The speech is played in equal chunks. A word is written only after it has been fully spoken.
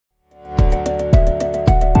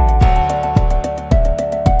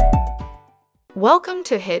Welcome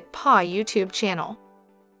to HitPaw YouTube channel.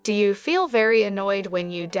 Do you feel very annoyed when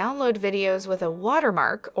you download videos with a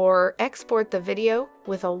watermark or export the video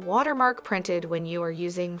with a watermark printed when you are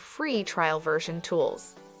using free trial version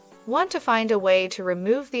tools? Want to find a way to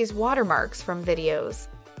remove these watermarks from videos?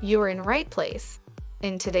 You're in right place.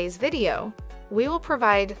 In today's video, we will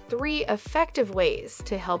provide 3 effective ways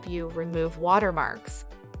to help you remove watermarks.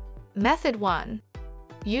 Method 1.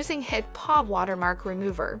 Using HitPaw Watermark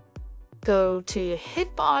Remover. Go to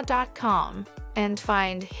hitpaw.com and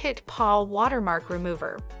find HitPaw Watermark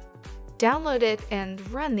Remover. Download it and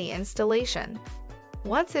run the installation.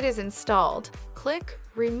 Once it is installed, click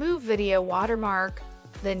Remove Video Watermark,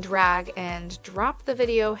 then drag and drop the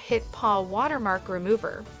video HitPaw Watermark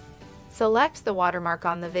Remover. Select the watermark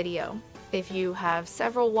on the video. If you have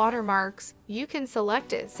several watermarks, you can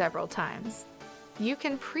select it several times. You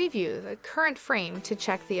can preview the current frame to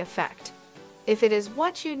check the effect. If it is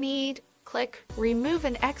what you need, click Remove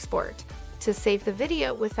and Export to save the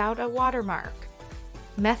video without a watermark.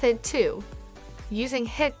 Method 2. Using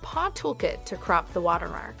HitPaw Toolkit to crop the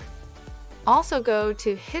watermark. Also go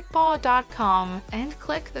to hitpaw.com and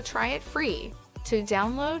click the Try It Free to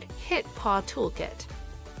download HitPaw Toolkit.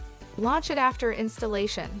 Launch it after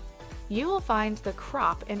installation. You will find the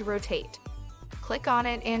Crop and Rotate. Click on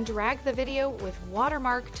it and drag the video with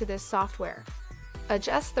watermark to this software.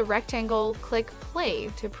 Adjust the rectangle, click Play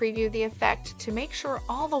to preview the effect to make sure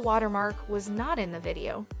all the watermark was not in the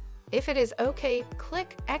video. If it is okay,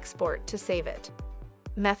 click Export to save it.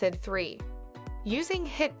 Method 3. Using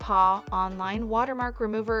HitPaw Online Watermark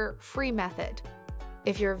Remover Free Method.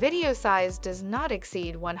 If your video size does not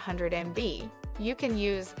exceed 100 MB, you can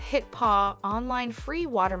use HitPaw Online Free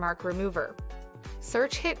Watermark Remover.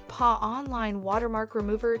 Search HitPaw Online Watermark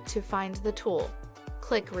Remover to find the tool.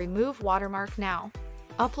 Click Remove Watermark now.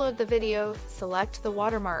 Upload the video, select the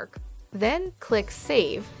watermark, then click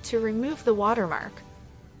Save to remove the watermark.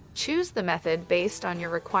 Choose the method based on your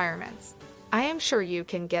requirements. I am sure you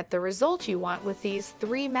can get the result you want with these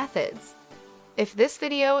 3 methods. If this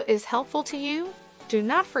video is helpful to you, do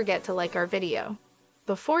not forget to like our video.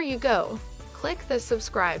 Before you go, click the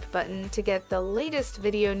subscribe button to get the latest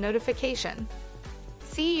video notification.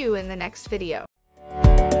 See you in the next video.